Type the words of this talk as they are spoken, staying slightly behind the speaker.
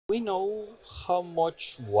We know how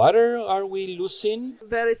much water are we losing?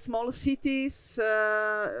 Very small cities,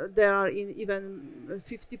 there are even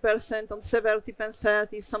 50% and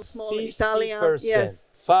 70% in some small 50%. Italian. Yes,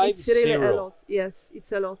 50. it's really a lot. Yes,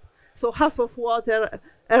 it's a lot. So half of water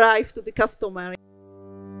arrives to the customer.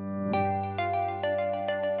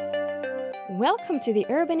 Welcome to the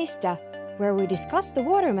Urbanista, where we discuss the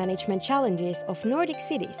water management challenges of Nordic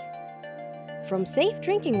cities. From safe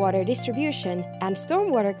drinking water distribution and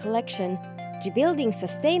stormwater collection to building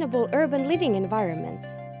sustainable urban living environments.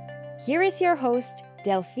 Here is your host,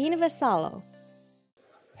 Delphine Vassallo.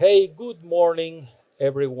 Hey, good morning,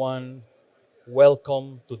 everyone.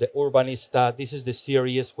 Welcome to the Urbanista. This is the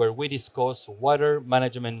series where we discuss water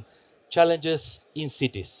management challenges in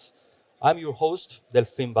cities. I'm your host,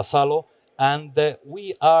 Delphine Vassallo, and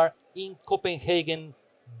we are in Copenhagen,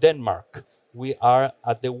 Denmark. We are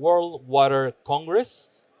at the World Water Congress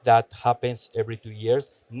that happens every 2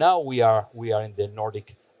 years. Now we are in the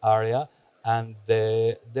Nordic area, and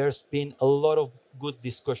there's been a lot of good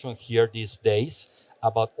discussion here these days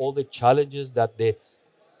about all the challenges that the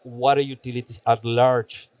water utilities at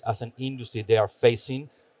large as an industry they are facing.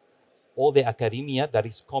 All the academia that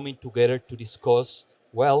is coming together to discuss,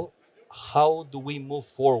 well, how do we move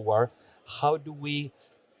forward? How do we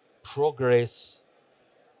progress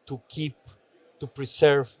to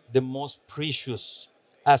preserve the most precious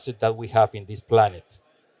asset that we have in this planet,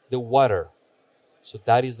 the water. So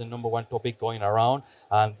that is the number one topic going around.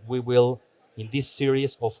 And we will, in this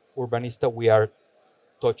series of Urbanista, we are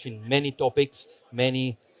touching many topics,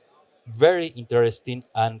 many very interesting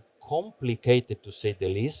and complicated, to say the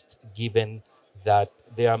least, given that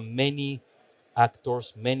there are many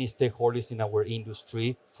actors, many stakeholders in our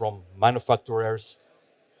industry, from manufacturers,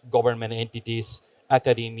 government entities,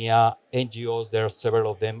 academia, NGOs. There are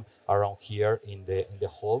several of them around here in the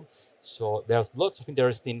hall. So there's lots of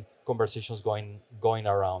interesting conversations going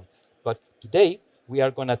around. But today we are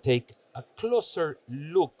going to take a closer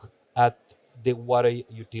look at the water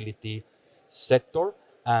utility sector.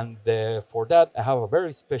 And for that, I have a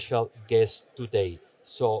very special guest today.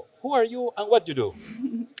 So who are you and what do you do?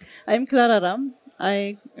 I'm Klara Ramn.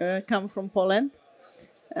 I come from Poland.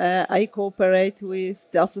 I cooperate with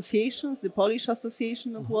the associations, the Polish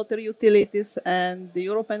Association of Water Utilities, and the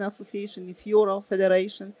European Association is EurEau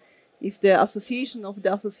Federation. It's the Association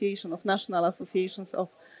of National Associations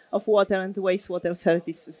of Water and Wastewater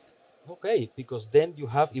Services. Okay, because then you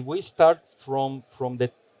have, if we start from the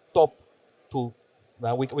top to,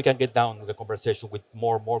 we can get down to the conversation with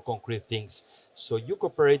more concrete things. So you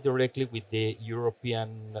cooperate directly with the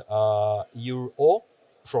European EurEau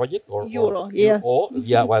project or EurEau, yeah.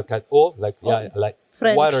 Yeah, wildcat O, like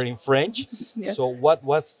French. Water in French. Yeah. So what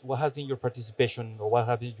has been your participation or what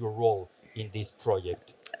has been your role in this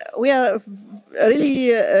project? We are a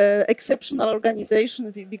really exceptional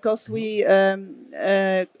organization because we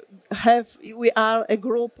are a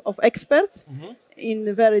group of experts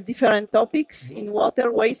in very different topics in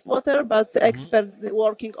water, wastewater, but experts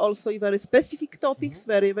working also in very specific topics,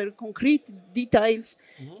 very, very concrete details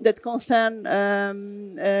that concern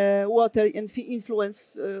water and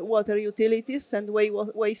influence water utilities and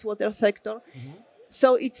wastewater sector.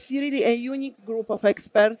 So it's really a unique group of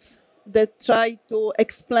experts that try to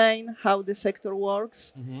explain how the sector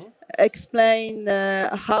works, explain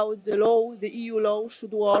how the EU law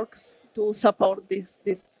should work to support this.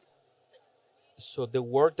 So the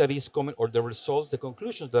work that is coming, or the results, the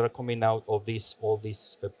conclusions that are coming out of this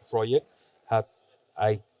project,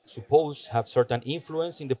 I suppose, have certain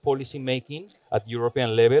influence in the policy making at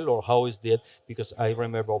European level, or how is that? Because I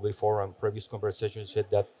remember before on previous conversations said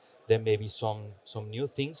that there may be some new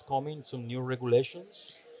things coming, some new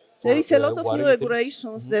regulations. There is a lot of new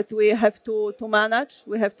regulations that we have to manage,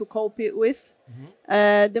 we have to cope with.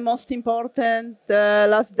 The most important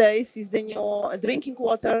last days is the new Drinking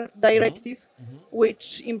Water Directive,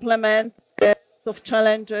 which implements a lot of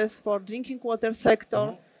challenges for drinking water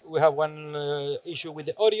sector. We have one issue with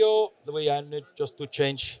the audio. We need just to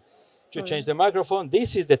change the microphone.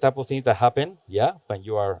 This is the type of things that happen, when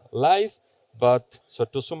you are live. But so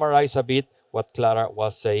to summarize a bit what Klara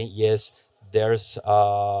was saying, yes, there's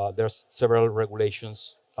several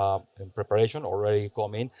regulations in preparation already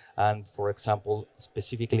coming, and for example,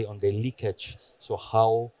 specifically on the leakage. So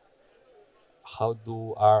how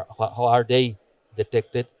are they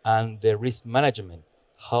detected, and the risk management,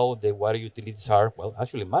 how the water utilities are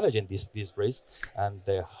actually managing this risk, and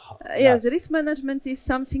the risk management is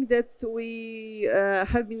something that we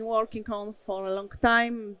have been working on for a long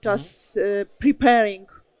time, just preparing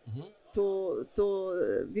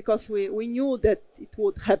because we knew that it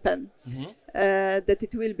would happen, that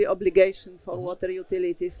it will be obligation for water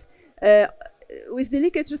utilities. With the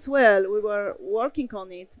leakage as well, we were working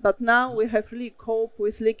on it, but now we have really coped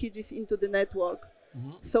with leakages into the network.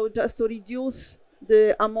 So just to reduce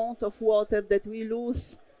the amount of water that we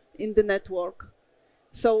lose in the network.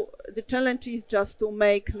 So the challenge is just to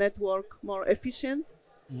make network more efficient,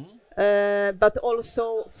 but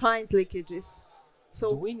also find leakages.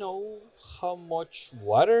 So do we know how much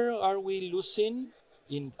water are we losing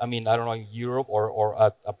in, I mean, I don't know, in Europe or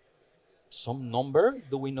at some number?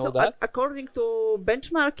 Do we know that? According to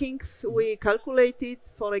benchmarkings, we calculated,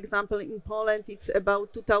 for example, in Poland, it's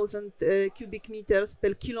about 2,000 cubic meters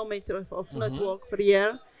per kilometer of network per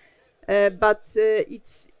year. But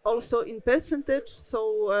it's also in percentage.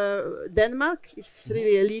 So Denmark is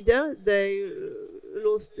really a leader. They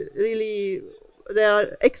lose really, they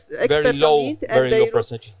are expert very low, on it. Very low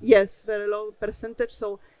percentage. Yes, very low percentage.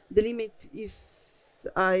 So the limit is,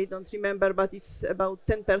 I don't remember, but it's about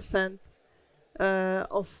 10%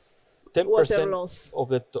 of 10% water loss. Of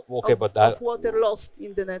the of water lost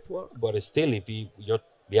in the network. But still, if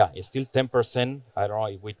it's still 10%. I don't know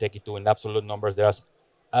if we take it to in absolute numbers. There's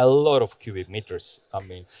a lot of cubic meters. I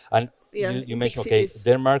mean, and you mentioned, okay,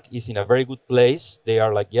 Denmark is in a very good place. They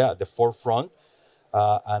are like, the forefront,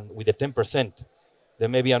 and with the 10%. There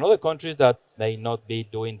may be another countries that may not be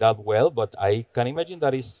doing that well, but I can imagine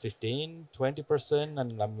that is 15, 20%,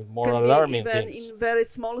 and I mean, more alarming even things. In very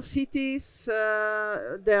small cities,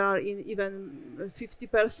 there are even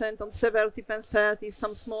 50% and 70% in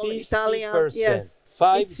some small 50%. Italian. Yes,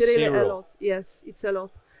 50. It's really a lot. Yes, it's a lot.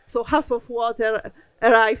 So half of water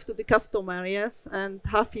arrives to the customer, yes, and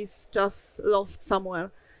half is just lost somewhere.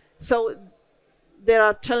 So there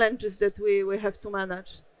are challenges that we have to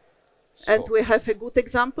manage. And we have a good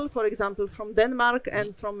example, for example, from Denmark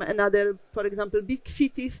and from another, for example, big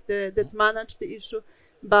cities that manage the issue.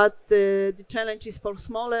 But the challenge is for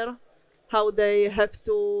smaller, how they have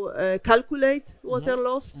to calculate water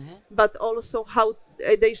loss, but also how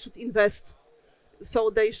they should invest. So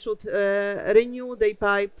they should renew their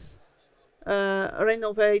pipes,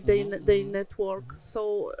 renovate their network.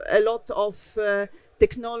 So a lot of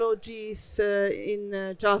technologies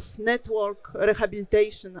in just network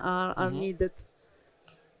rehabilitation are needed.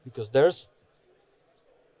 Because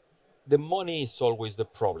the money is always the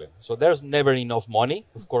problem. So there's never enough money,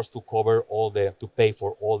 of course, to cover to pay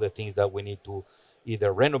for all the things that we need to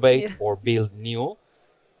either renovate or build new.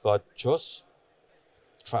 But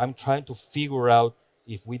I'm trying to figure out,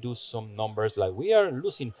 if we do some numbers, like we are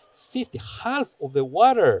losing half of the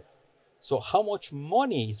water. So how much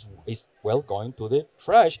money is going to the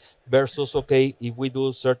trash versus, okay, if we do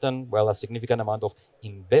a significant amount of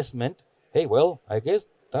investment, hey, I guess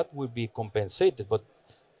that would be compensated. But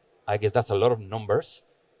I guess that's a lot of numbers.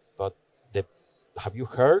 But have you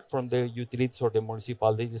heard from the utilities or the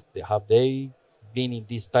municipalities? Have they been in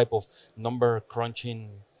this type of number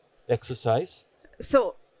crunching exercise?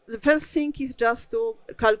 So the first thing is just to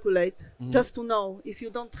calculate, just to know. If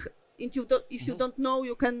you don't know,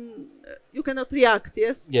 you cannot react.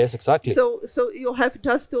 Yes, exactly. So you have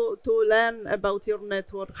just to learn about your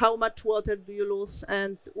network, how much water do you lose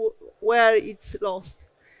and where it's lost.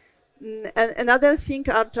 And another thing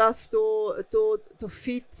are just to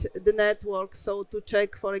fit the network. So to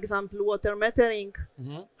check, for example, water metering,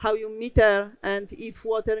 how you meter, and if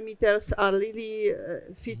water meters are really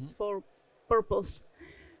fit for purpose.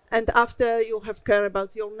 And after, you have care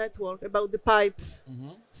about your network, about the pipes,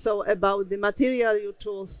 so about the material you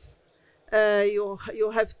choose.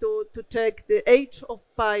 You have to check the age of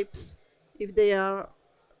pipes, if they are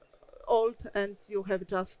old, and you have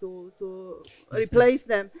just to replace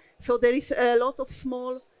them. So there is a lot of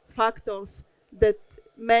small factors that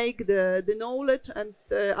make the knowledge, and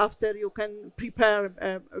after you can prepare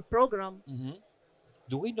a program.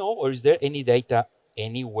 Do we know, or is there any data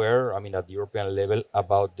anywhere, I mean, at the European level,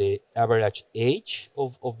 about the average age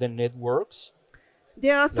of the networks?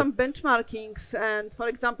 There are some benchmarkings, and for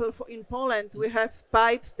example, in Poland, we have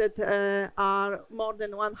pipes that are more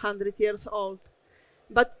than 100 years old.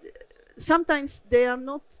 But sometimes they are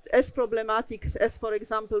not as problematic as, for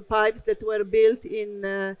example, pipes that were built in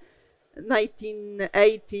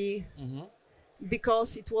 1980,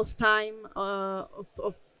 because it was time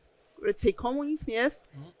of let's say, communism, yes,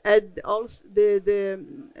 and also they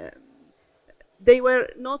were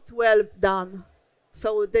not well done.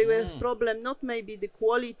 So there was problem, not maybe the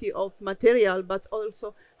quality of material, but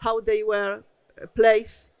also how they were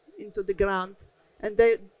placed into the ground, and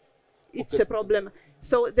it's a problem.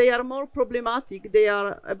 So they are more problematic. They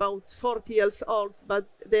are about 40 years old, but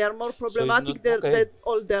they are more problematic than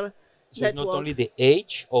older So it's not only the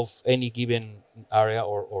age of any given area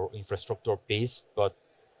or infrastructure piece, but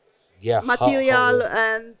material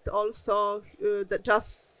and also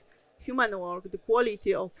just human work, the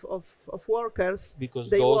quality of workers, because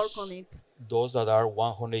they work on it. Those that are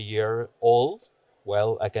 100 years old,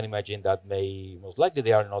 well, I can imagine that most likely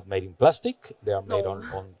they are not made in plastic, they are made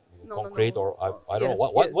on concrete, or I don't know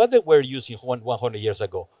what they were using 100 years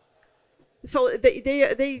ago. So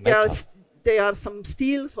they are some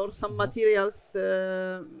steels or some materials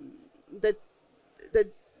that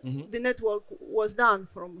the network was done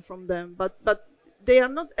from them, but they are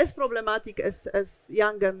not as problematic as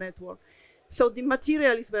younger network. So the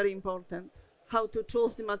material is very important. How to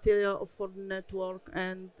choose the material for the network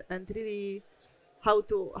and really how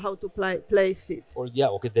to place it. Or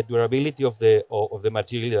the durability of the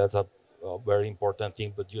material, that's a very important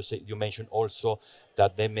thing. But you mentioned also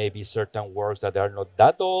that there may be certain works that are not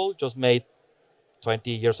that old, just made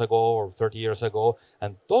 20 years ago or 30 years ago,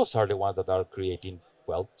 and those are the ones that are creating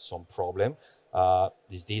some problem.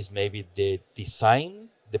 Is this maybe the design,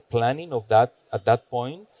 the planning of that at that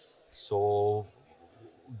point? So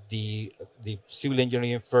the civil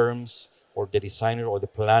engineering firms or the designer or the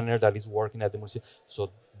planner that is working at the municipality, so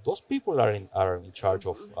those people are in charge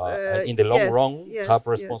of in the long run have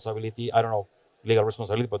responsibility. I don't know, legal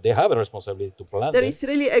responsibility, but they have a responsibility to plan. There is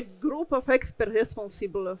really a group of experts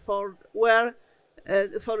responsible for where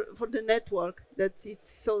for the network, that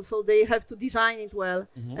it's so they have to design it well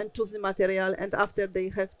and choose the material, and after they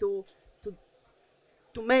have to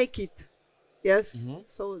make it,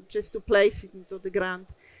 so just to place it into the ground,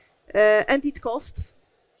 and it costs.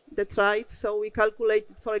 That's right. So we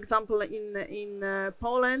calculated, for example, in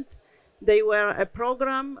Poland, they were a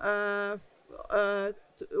program.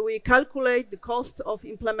 We calculate the cost of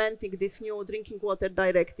implementing this new drinking water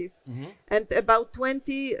directive, and about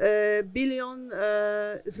 20 billion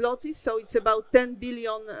zlotys. So it's about 10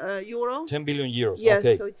 billion euro. 10 billion euros. Yes.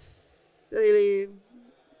 Okay. So it's really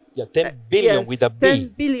 10 billion with a B. 10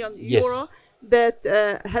 billion euro that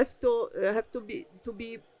has to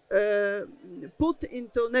be put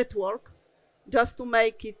into network just to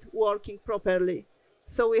make it working properly.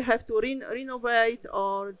 So we have to renovate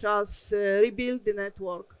or just rebuild the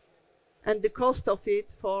network. And the cost of it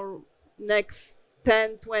for next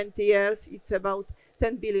 10, 20 years, it's about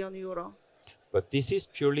 10 billion euro. But this is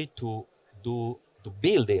purely to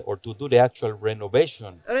build it or to do the actual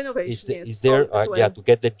renovation. Renovation, is there, to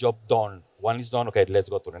get the job done. One is done, okay, let's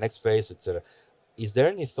go to the next phase, etc. Is there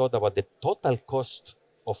any thought about the total cost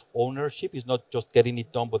of ownership? Is not just getting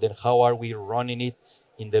it done, but then how are we running it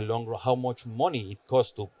in the long run? How much money it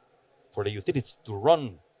costs for the utilities to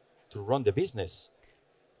run the business?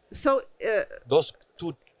 So those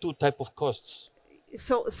two type of costs.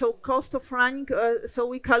 So cost of running. So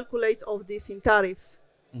we calculate of this in tariffs.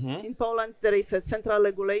 In Poland, there is a central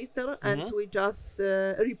regulator, and we just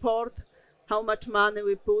report how much money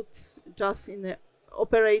we put just in the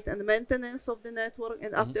operate and maintenance of the network,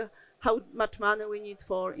 and after how much money we need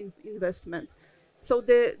for investment. So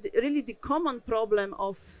really the common problem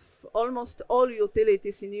of almost all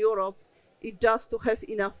utilities in Europe is just to have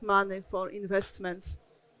enough money for investments.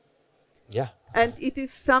 Yeah. And it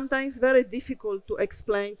is sometimes very difficult to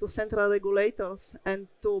explain to central regulators and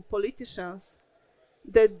to politicians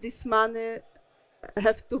that this money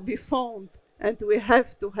have to be found, and we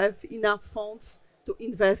have to have enough funds to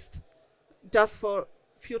invest just for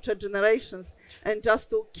future generations and just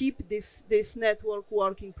to keep this network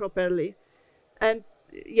working properly. And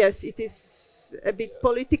yes, it is a bit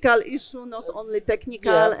political issue, not only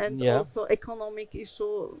technical, and also economic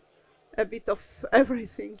issue, a bit of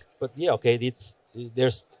everything. But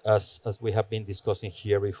there's as we have been discussing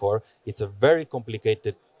here before, it's a very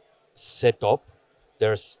complicated setup.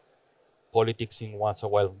 There's politics in once a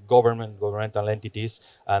while, governmental entities,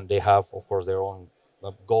 and they have, of course, their own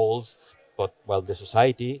goals. But the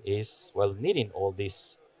society is needing all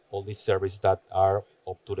these services that are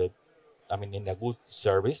up to in a good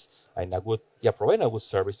service, and providing a good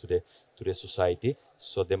service to the society.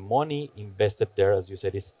 So the money invested there, as you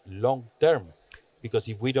said, is long term, because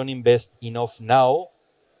if we don't invest enough now,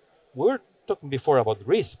 we're talking before about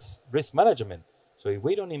risk management. So if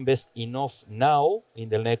we don't invest enough now in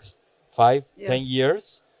the next 5, 10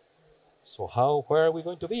 years, so where are we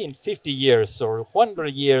going to be in 50 years or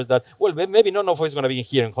 100 years? That maybe none of us is going to be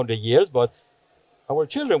here in 100 years, but our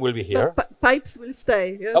children will be here. Pipes will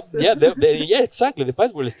stay. Yes. Exactly. The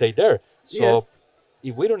pipes will stay there. So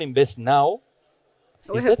if we don't invest now,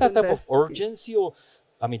 is that a type of urgency, or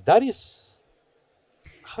that is?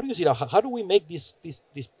 How do you see that? How do we make this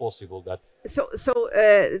possible? That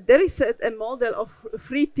there is a model of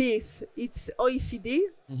 3 T's. It's OECD,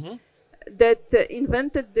 that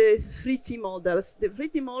invented the 3T models. The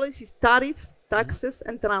 3T models is tariffs, taxes,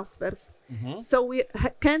 and transfers. So we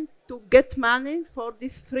can to get money for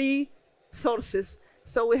these three sources.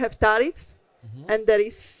 So we have tariffs, and there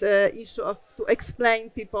is issue of to explain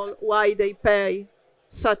people why they pay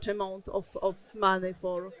such amount of money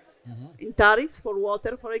for in tariffs for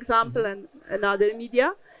water, for example, and other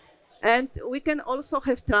media. And we can also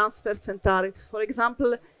have transfers and tariffs. For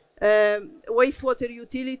example, wastewater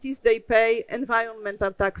utilities, they pay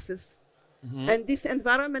environmental taxes. And these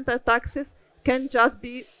environmental taxes can just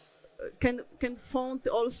be, can fund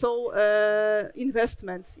also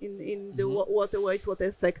investments in the water,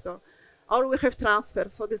 wastewater sector. Or we have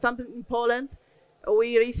transfers. For example, in Poland,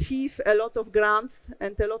 we receive a lot of grants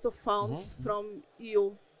and a lot of funds from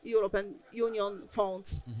European Union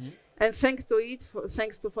funds. And thanks to it,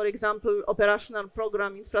 thanks to, for example, operational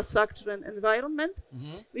program infrastructure and environment,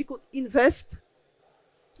 we could invest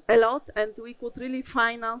a lot, and we could really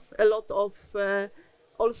finance a lot of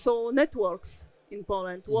also networks in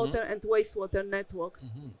Poland, water and wastewater networks,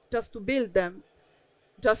 just to build them,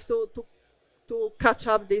 just to catch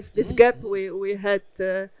up this gap we had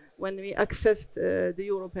when we accessed the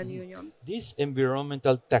European Union. These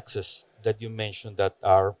environmental taxes that you mentioned that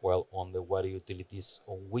are, well, on the water utilities,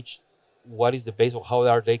 on what is the base, or how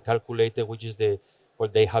are they calculated, which is well,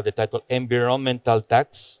 they have the title environmental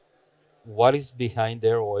tax. What is behind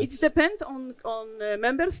there? Or it depends on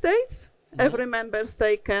member states. Every member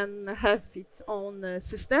state can have its own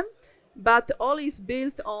system, but all is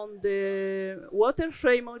built on the Water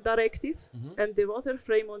Framework Directive and the Water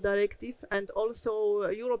Framework Directive, and also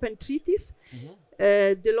European treaties.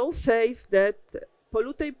 The law says that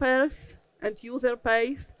polluter pays and user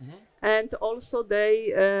pays, and also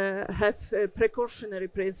they have a precautionary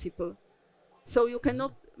principle. So you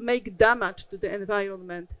cannot make damage to the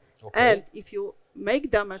environment. And if you make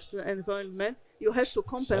damage to the environment, you have to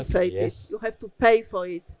compensate it. You have to pay for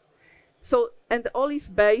it. So, and all is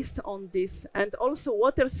based on this. And also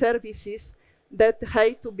water services that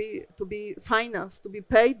have to be financed, to be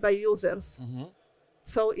paid by users.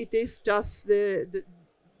 So it is just the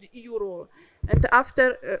EU rule. And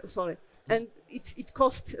after, and it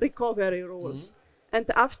costs recovery rules. And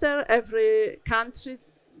after every country,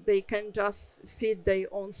 they can just feed their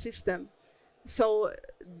own system. So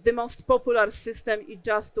the most popular system is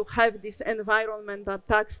just to have this environmental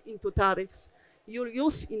tax into tariffs. You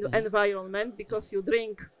use in the environment because you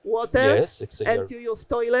drink water and you use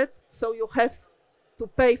toilet, so you have to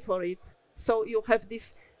pay for it. So you have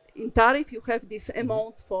this, in tariff, you have this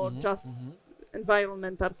amount for just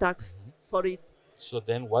environmental tax for it. So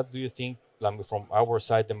then what do you think, from our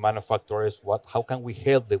side, the manufacturers, how can we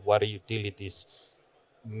help the water utilities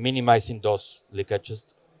minimizing those leakages,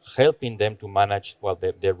 helping them to manage, well,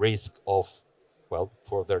 the risk of, well,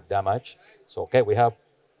 further damage? So, okay, we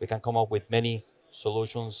can come up with many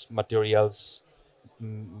solutions, materials,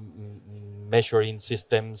 measuring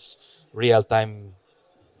systems, real-time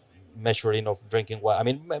measuring of drinking water. I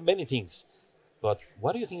mean, many things. But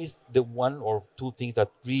what do you think is the one or two things that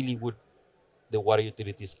really would the water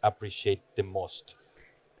utilities appreciate the most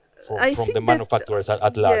from the manufacturers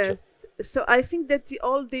at large? Yes. So I think that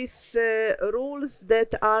all these rules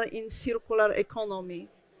that are in circular economy,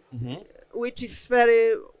 which is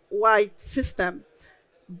very wide system,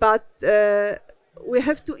 but we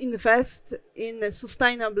have to invest in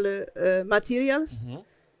sustainable materials,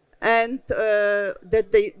 and that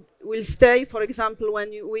they will stay. For example,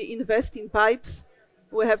 when we invest in pipes,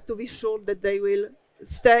 we have to be sure that they will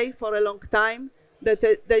stay for a long time, that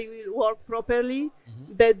they will work properly,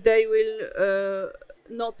 that they will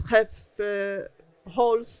not have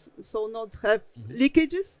holes, so not have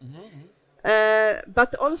leakages.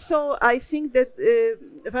 But also I think that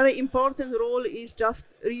a very important role is just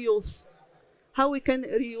reuse, how we can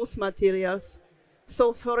reuse materials.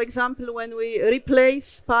 So for example, when we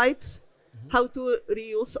replace pipes, how to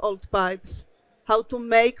reuse old pipes, how to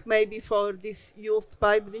make maybe for this used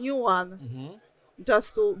pipe the new one,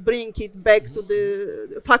 just to bring it back to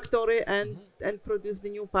the factory and produce the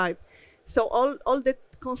new pipe. So all that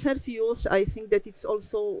concerns use, I think that it's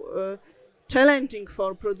also challenging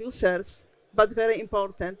for producers, but very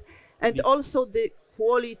important. And also the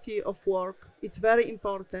quality of work, it's very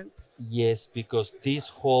important. Yes, because this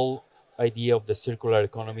whole idea of the circular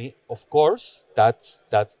economy, of course, that's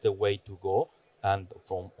the way to go. And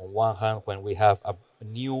from on one hand, when we have a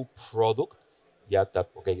new product,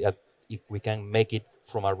 if we can make it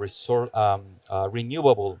from a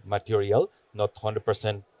renewable material, not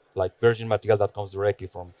 100% like virgin material that comes directly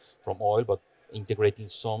from oil, but integrating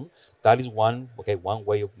some, that is one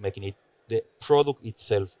way of making it, the product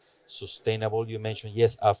itself, sustainable. You mentioned,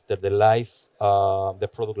 yes, after the life, the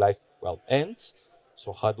product life, well, ends.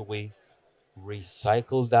 So how do we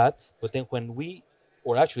recycle that? But then when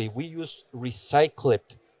or actually we use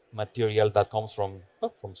recycled material that comes from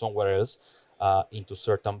somewhere else into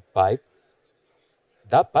certain pipe,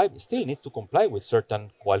 that pipe still needs to comply with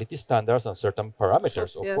certain quality standards and certain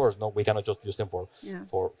parameters. Of course, no, we cannot just use them for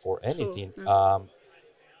anything.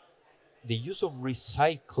 The use of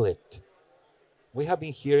recycled, we have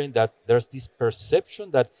been hearing that there's this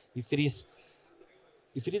perception that if it is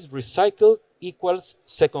recycled equals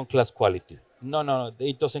second-class quality. No,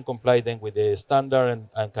 it doesn't comply then with the standard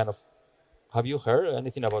and kind of. Have you heard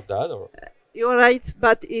anything about that? Or you're right,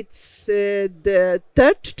 but it's the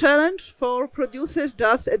third challenge for producers,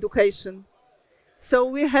 just education. So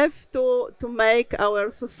we have to make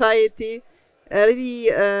our society really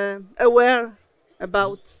aware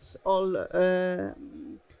about all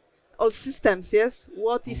systems. Yes,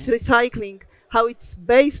 what is recycling, how it's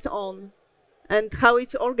based on, and how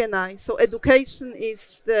it's organized. So education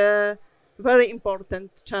is the very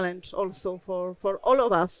important challenge also for all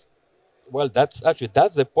of us. Well, that's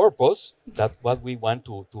the purpose. That's what we want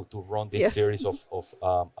to run this series of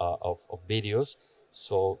videos.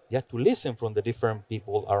 So to listen from the different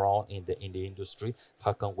people around in the industry.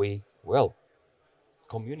 How can we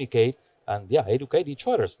communicate and educate each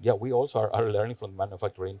other? We also are learning from the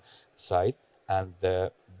manufacturing side, and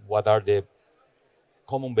what are the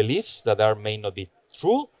common beliefs that may not be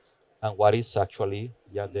true, and what is actually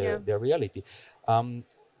the reality.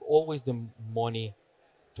 Always the money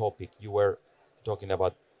topic. You were talking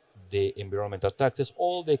about the environmental taxes,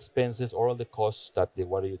 all the expenses, all the costs that the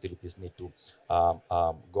water utilities need to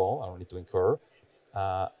need to incur.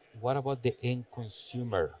 What about the end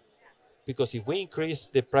consumer? Because if we increase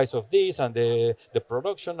the price of this and the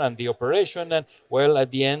production and the operation, and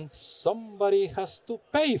at the end somebody has to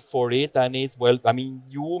pay for it, and it's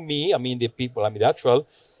you, me, the people, the actual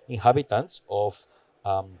inhabitants of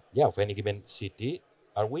any given city.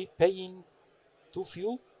 Are we paying too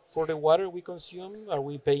few for the water we consume? Are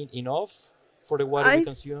we paying enough for the water we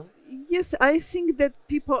consume? Yes, I think that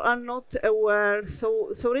people are not aware.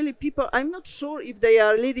 So really people, I'm not sure if they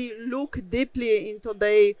are really look deeply into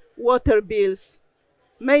their water bills.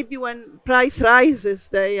 Maybe when price rises,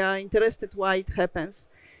 they are interested why it happens.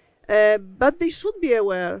 But they should be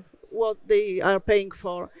aware what they are paying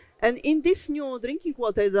for. And in this new drinking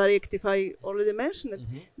water directive, I already mentioned it,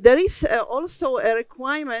 there is also a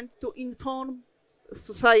requirement to inform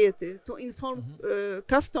society, to inform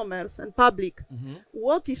customers and public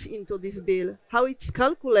what is into this bill, how it's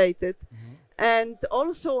calculated, and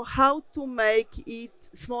also how to make it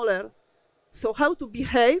smaller. So how to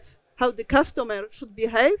behave, how the customer should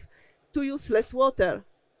behave to use less water.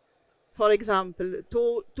 For example,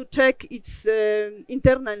 to check its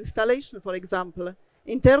internal installation, for example,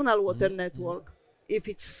 internal water network,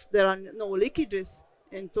 if there are no leakages,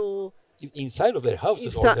 and to inside of their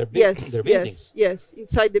houses or their buildings. Yes,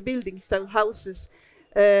 inside the buildings, houses.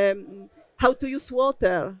 How to use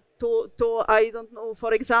water, to I don't know,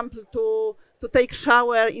 for example, to take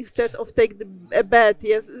shower instead of take a bath.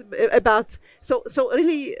 A bath. So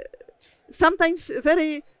really, sometimes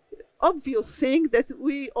very obvious thing that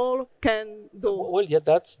we all can do. Well,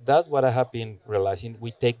 that's what I have been realizing.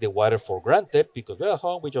 We take the water for granted because we're at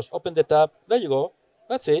home. We just open the tap. There you go.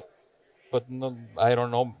 That's it. But no, I don't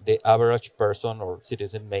know, the average person or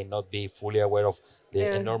citizen may not be fully aware of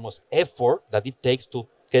the enormous effort that it takes to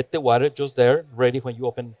get the water just there, ready when you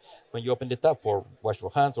open the tap for wash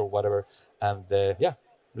your hands or whatever, and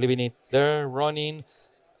leaving it there running.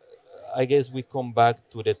 I guess we come back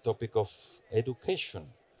to the topic of education.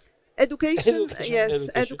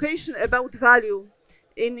 Education about value.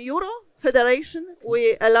 In EurEau Federation,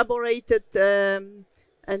 we elaborated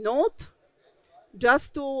a note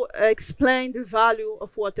just to explain the value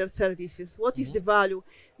of water services. What is the value?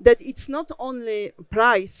 That it's not only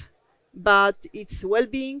price, but it's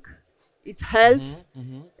well-being, it's health,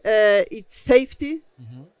 it's safety.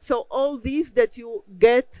 So all these that you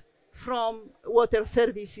get from water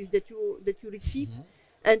services that you receive,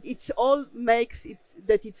 and it's all makes it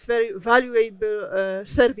that it's very valuable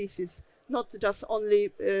services, not just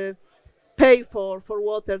only pay for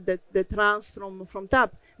water that runs from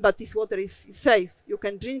tap, but this water is safe. You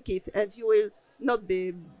can drink it and you will not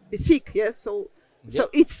be sick. Yes, so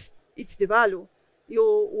it's the value.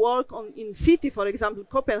 You work in city, for example,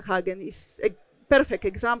 Copenhagen is a perfect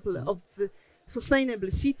example of a sustainable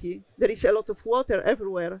city. There is a lot of water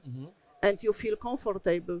everywhere, and you feel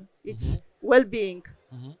comfortable. It's well-being,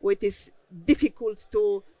 which is difficult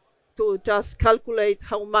to just calculate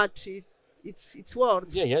how much it's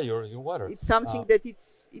worth. Your water. It's something that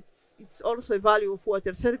it's it's also a value of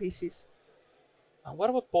water services. And what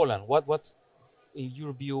about Poland? What's in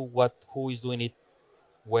your view? Who is doing it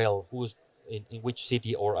well? Who's in which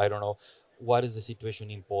city, or I don't know? What is the situation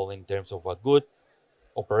in Poland in terms of a good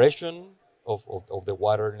operation of the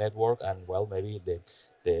water network, and well, maybe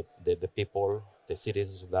the people, the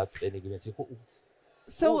citizens of that any given city?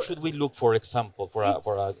 Who should we look for example to have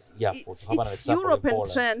an example European in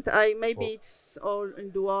Poland? trend. Maybe it's all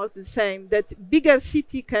in the world the same, that bigger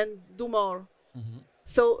city can do more.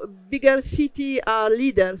 So bigger city are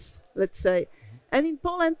leaders, let's say. And in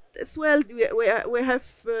Poland as well, we have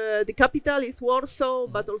the capital is Warsaw,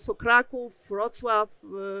 but also Kraków, Wrocław,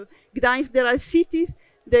 Gdańsk. There are cities,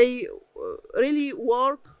 they really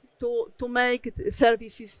work to make the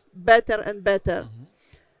services better and better.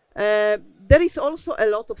 There is also a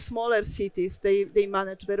lot of smaller cities, they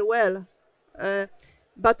manage very well.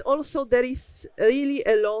 But also there is really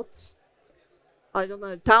a lot, I don't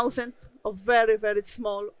know, thousands of very, very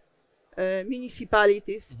small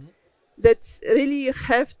municipalities that really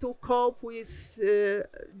have to cope with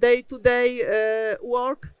day-to-day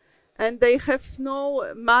work, and they have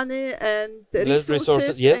no money and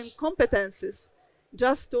resources and competences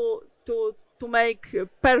just to make a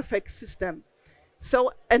perfect system.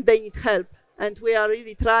 So, and they need help, and we are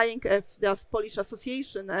really trying as the Polish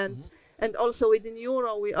association and also within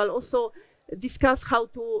EurEau, we will also discuss how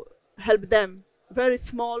to help them, very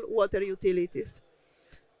small water utilities.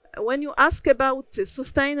 When you ask about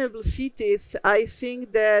sustainable cities, I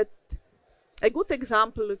think that a good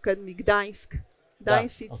example can be Gdańsk.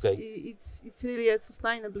 Gdańsk, it's really a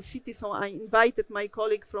sustainable city, so I invited my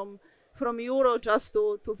colleague from EurEau just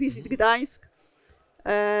to visit Gdańsk.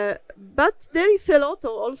 But there is a lot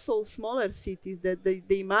of also smaller cities that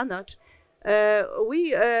they manage.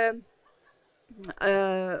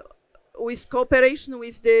 With cooperation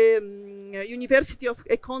with the University of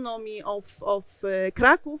Economy of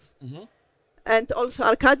Kraków and also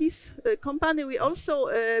Arcadis company, we also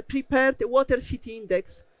prepared the Water City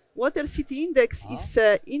Index. Water City Index is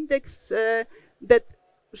an index that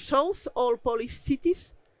shows all Polish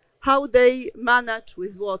cities how they manage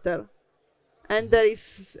with water. And there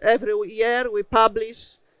is, every year we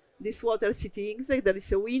publish this Water City Index. There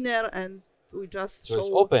is a winner, and we just show. So it's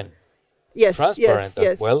open. Yes, transparent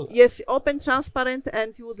as well. Yes, open, transparent,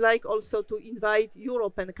 and you would like also to invite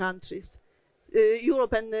European countries,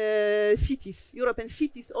 European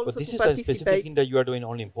cities also but this to is participate. a specific thing that you are doing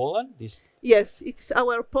only in Poland? Yes, it's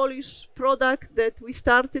our Polish product that we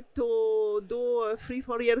started to do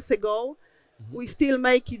 3-4 years ago. We still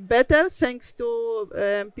make it better thanks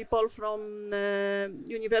to people from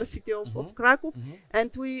University of Kraków,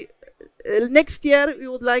 and we next year we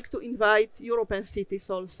would like to invite European cities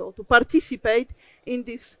also to participate in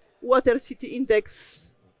this Water City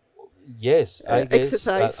Index. Yes, I guess.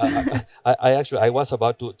 Exercise. I was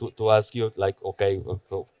about to ask you, like, okay,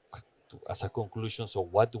 as a conclusion, so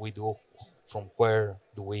what do we do? From where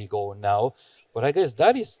do we go now? But I guess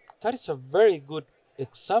that is a very good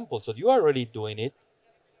example. So you are already doing it,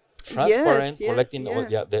 transparent, collecting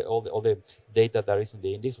all the data that is in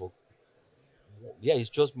the index. Well, it's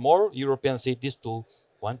just more European cities to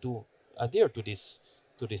want to adhere to this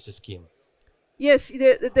scheme. Yes,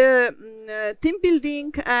 the team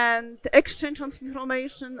building and exchange of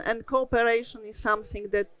information and cooperation is something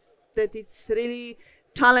that it's really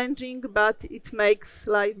challenging, but it makes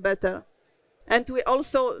life better. And we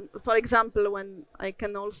also, for example, when I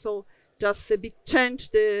can also just a bit change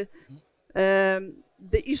the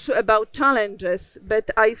issue about challenges, but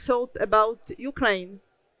I thought about Ukraine,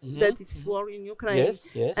 that it's war in Ukraine,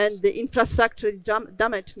 and the infrastructure is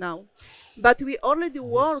damaged now. But we already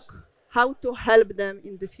work how to help them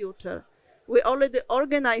in the future. We already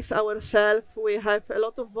organize ourselves. We have a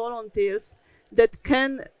lot of volunteers that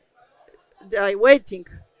they are waiting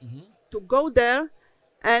to go there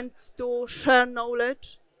and to share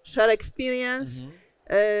knowledge, share experience,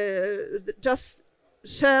 just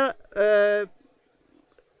share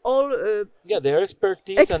all their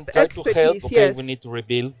expertise and try to help. Okay, we need to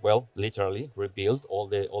rebuild, well, literally rebuild all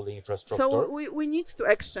the infrastructure. So we need to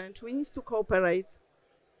exchange, we need to cooperate.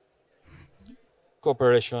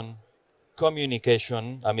 Cooperation,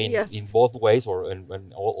 communication, I mean, in both ways or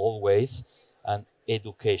in all ways, and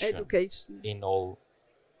education in all.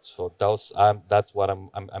 So that's what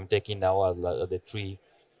I'm taking now as the three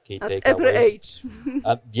key takeaways. At every age.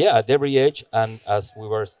 At every age. And as we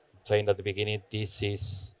were saying at the beginning, this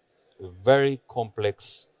is a very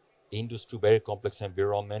complex industry, very complex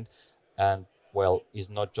environment. And, well, it's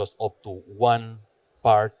not just up to one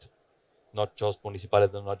part, not just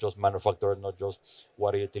municipality, not just manufacturers, not just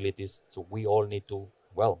water utilities. So we all need to,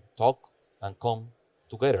 well, talk and come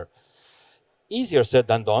together. Easier said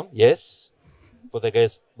than done, yes. But I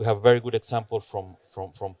guess we have a very good example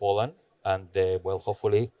from Poland, and well,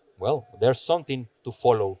 hopefully, well, there's something to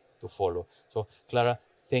follow. So, Klara,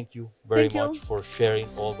 thank you very much for sharing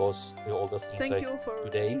all those insights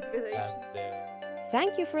today.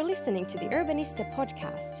 Thank you for listening to the Urbanista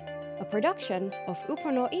podcast, a production of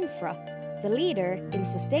Uponor Infra, the leader in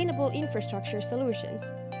sustainable infrastructure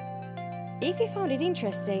solutions. If you found it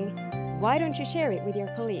interesting, why don't you share it with your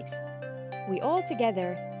colleagues? We all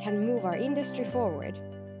together can move our industry forward.